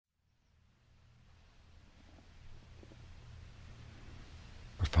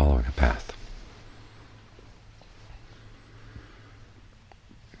following a path.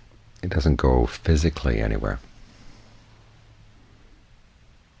 It doesn't go physically anywhere.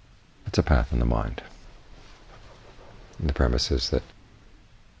 It's a path in the mind. And the premise is that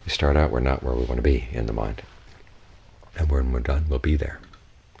we start out, we're not where we want to be in the mind. And when we're done, we'll be there.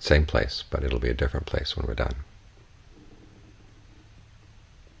 Same place, but it'll be a different place when we're done.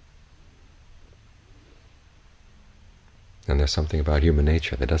 And there's something about human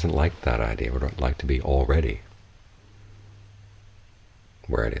nature that doesn't like that idea. We don't like to be already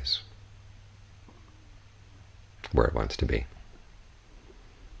where it is, where it wants to be.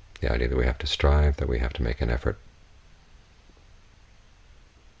 The idea that we have to strive, that we have to make an effort,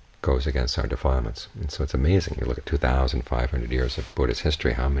 goes against our defilements. And so it's amazing. You look at 2,500 years of Buddhist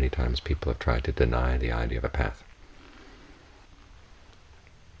history, how many times people have tried to deny the idea of a path.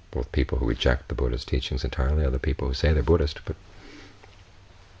 Both people who reject the Buddha's teachings entirely, other people who say they're Buddhist, but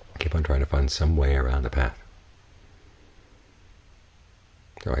keep on trying to find some way around the path.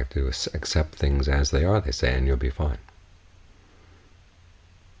 So I have to accept things as they are, they say, and you'll be fine.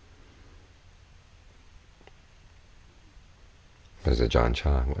 As Ajahn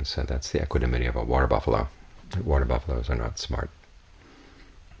Chah once said, that's the equanimity of a water buffalo. Water buffaloes are not smart.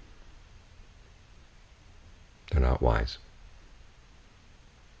 They're not wise.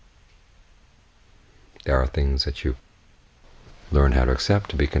 There are things that you learn how to accept,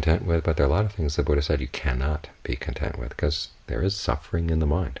 to be content with, but there are a lot of things the Buddha said you cannot be content with, because there is suffering in the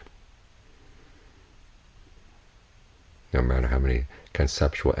mind. No matter how many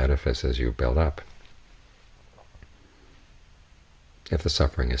conceptual edifices you build up, if the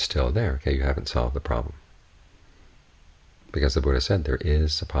suffering is still there, okay, you haven't solved the problem. Because the Buddha said there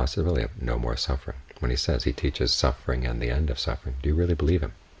is a possibility of no more suffering. When he says he teaches suffering and the end of suffering, do you really believe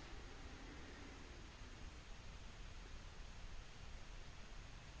him?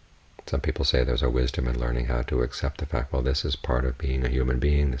 Some people say there's a wisdom in learning how to accept the fact, well, this is part of being a human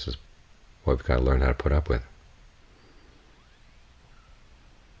being, this is what we've got to learn how to put up with.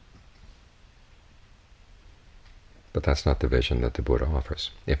 But that's not the vision that the Buddha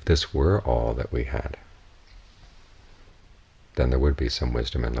offers. If this were all that we had, then there would be some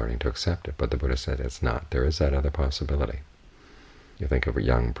wisdom in learning to accept it. But the Buddha said it's not. There is that other possibility. You think of a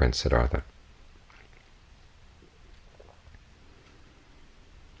young Prince Siddhartha.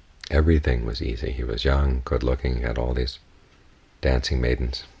 Everything was easy. He was young, good-looking, he had all these dancing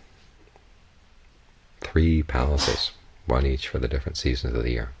maidens. 3 palaces, one each for the different seasons of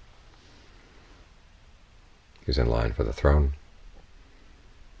the year. He was in line for the throne,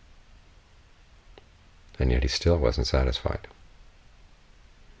 and yet he still wasn't satisfied.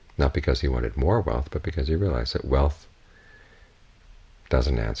 Not because he wanted more wealth, but because he realized that wealth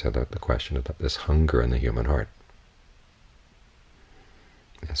doesn't answer the question of this hunger in the human heart.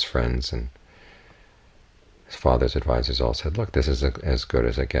 His friends and his father's advisors all said, look, this is as good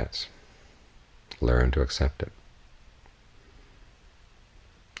as it gets. Learn to accept it.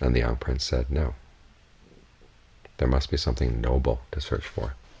 And the young prince said, no. There must be something noble to search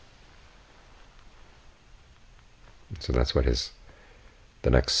for. So that's what the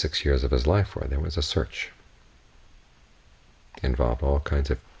next 6 years of his life were. There was a search. It involved all kinds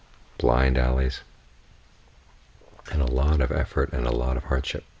of blind alleys, and a lot of effort and a lot of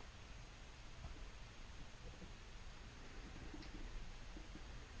hardship.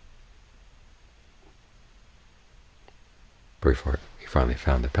 Before he finally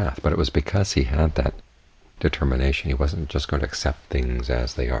found the path. But it was because he had that determination. He wasn't just going to accept things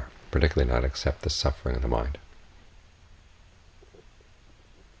as they are, particularly not accept the suffering of the mind.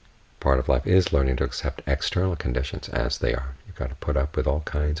 Part of life is learning to accept external conditions as they are. You've got to put up with all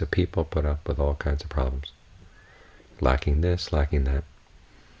kinds of people, put up with all kinds of problems. Lacking this, lacking that.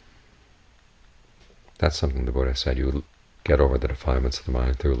 That's something the Buddha said. You get over the defilements of the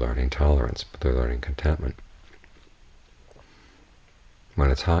mind through learning tolerance, through learning contentment. When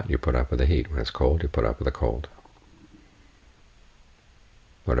it's hot, you put up with the heat. When it's cold, you put up with the cold.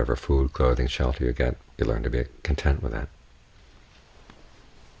 Whatever food, clothing, shelter you get, you learn to be content with that.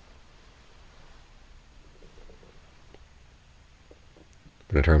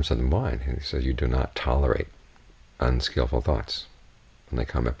 But in terms of the mind, he says you do not tolerate unskillful thoughts. When they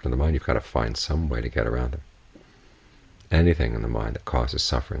come up into the mind, you've got to find some way to get around them. Anything in the mind that causes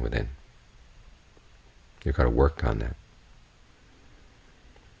suffering within, you've got to work on that.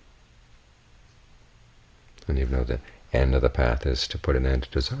 And you know the end of the path is to put an end to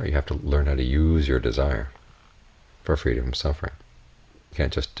desire. You have to learn how to use your desire for freedom from suffering. You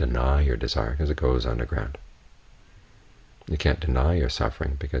can't just deny your desire because it goes underground. You can't deny your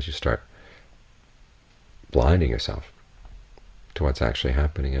suffering because you start blinding yourself. to what's actually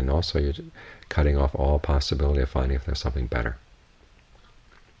happening, and also you're cutting off all possibility of finding if there's something better.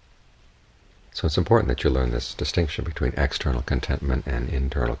 So it's important that you learn this distinction between external contentment and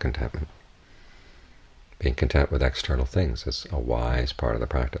internal contentment. Being content with external things is a wise part of the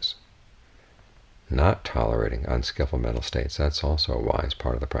practice. Not tolerating unskillful mental states, that's also a wise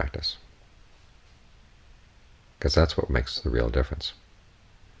part of the practice, because that's what makes the real difference.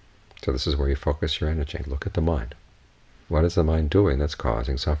 So this is where you focus your energy. Look at the mind. What is the mind doing that's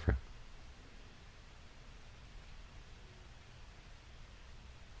causing suffering?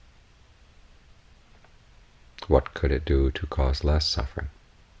 What could it do to cause less suffering?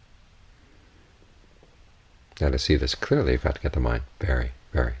 Now, to see this clearly, you've got to get the mind very,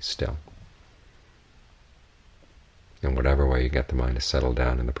 very still. In whatever way you get the mind to settle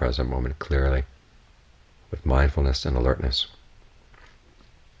down in the present moment clearly, with mindfulness and alertness,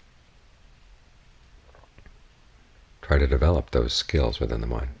 try to develop those skills within the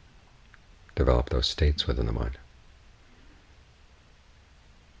mind, develop those states within the mind.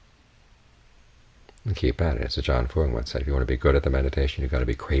 And keep at it. As John Fuang once said, if you want to be good at the meditation, you've got to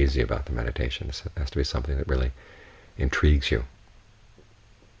be crazy about the meditation. This has to be something that really intrigues you,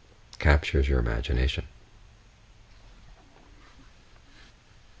 captures your imagination.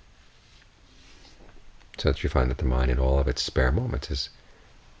 So that you find that the mind in all of its spare moments is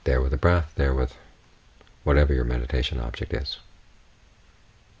there with the breath, there with whatever your meditation object is.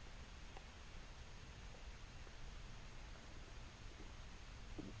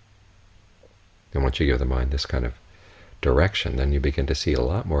 And once you give the mind this kind of direction, then you begin to see a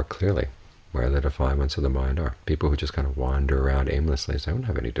lot more clearly where the defilements of the mind are. People who just kind of wander around aimlessly, they don't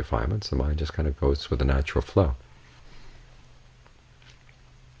have any defilements. The mind just kind of goes with the natural flow.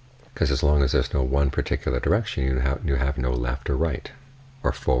 Because as long as there's no one particular direction, you have no left or right,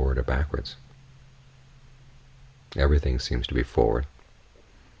 or forward or backwards. Everything seems to be forward,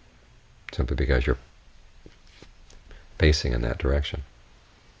 simply because you're facing in that direction.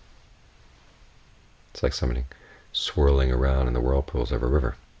 It's like somebody swirling around in the whirlpools of a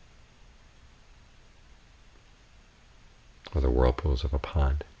river, or the whirlpools of a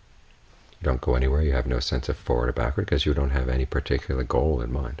pond. You don't go anywhere, you have no sense of forward or backward, because you don't have any particular goal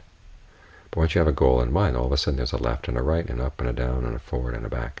in mind. But once you have a goal in mind, all of a sudden there's a left and a right, and up and a down, and a forward and a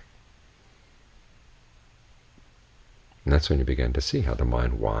back. And that's when you begin to see how the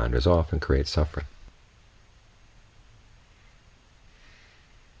mind wanders off and creates suffering.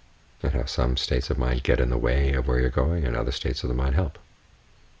 And how some states of mind get in the way of where you're going, and other states of the mind help.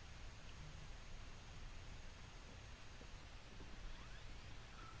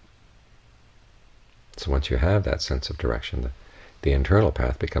 So once you have that sense of direction, the internal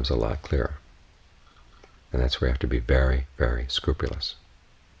path becomes a lot clearer. And that's where you have to be very, very scrupulous,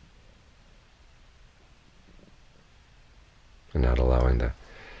 and not allowing the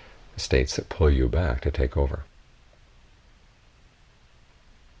states that pull you back to take over.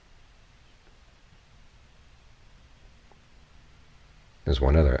 There's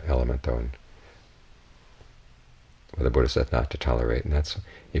one other element, though, where the Buddha said not to tolerate, and that's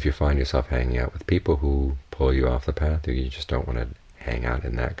if you find yourself hanging out with people who pull you off the path, you just don't want to hang out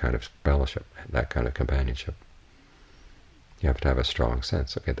in that kind of fellowship, that kind of companionship. You have to have a strong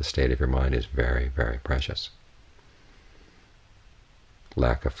sense, okay, the state of your mind is very, very precious.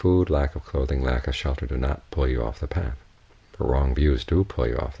 Lack of food, lack of clothing, lack of shelter do not pull you off the path. The wrong views do pull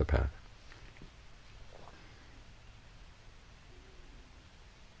you off the path.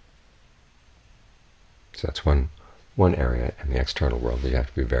 So that's one area in the external world that you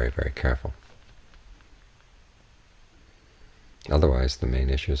have to be very, very careful. Otherwise, the main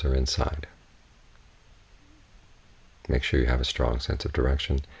issues are inside. Make sure you have a strong sense of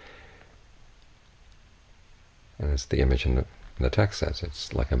direction. And as the image in the text says,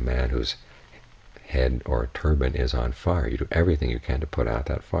 it's like a man whose head or turban is on fire. You do everything you can to put out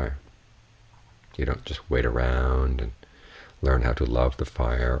that fire. You don't just wait around and learn how to love the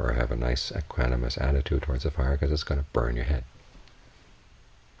fire or have a nice equanimous attitude towards the fire, because it's going to burn your head.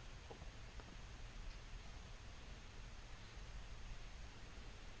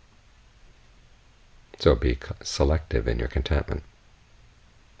 So be selective in your contentment.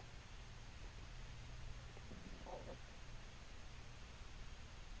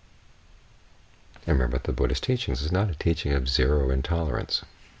 And remember, the Buddhist teachings is not a teaching of zero intolerance.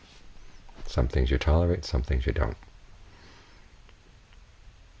 Some things you tolerate, some things you don't.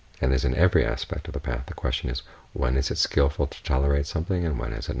 And as in every aspect of the path, the question is, when is it skillful to tolerate something and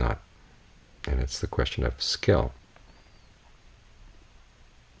when is it not? And it's the question of skill.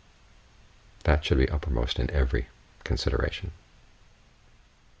 That should be uppermost in every consideration.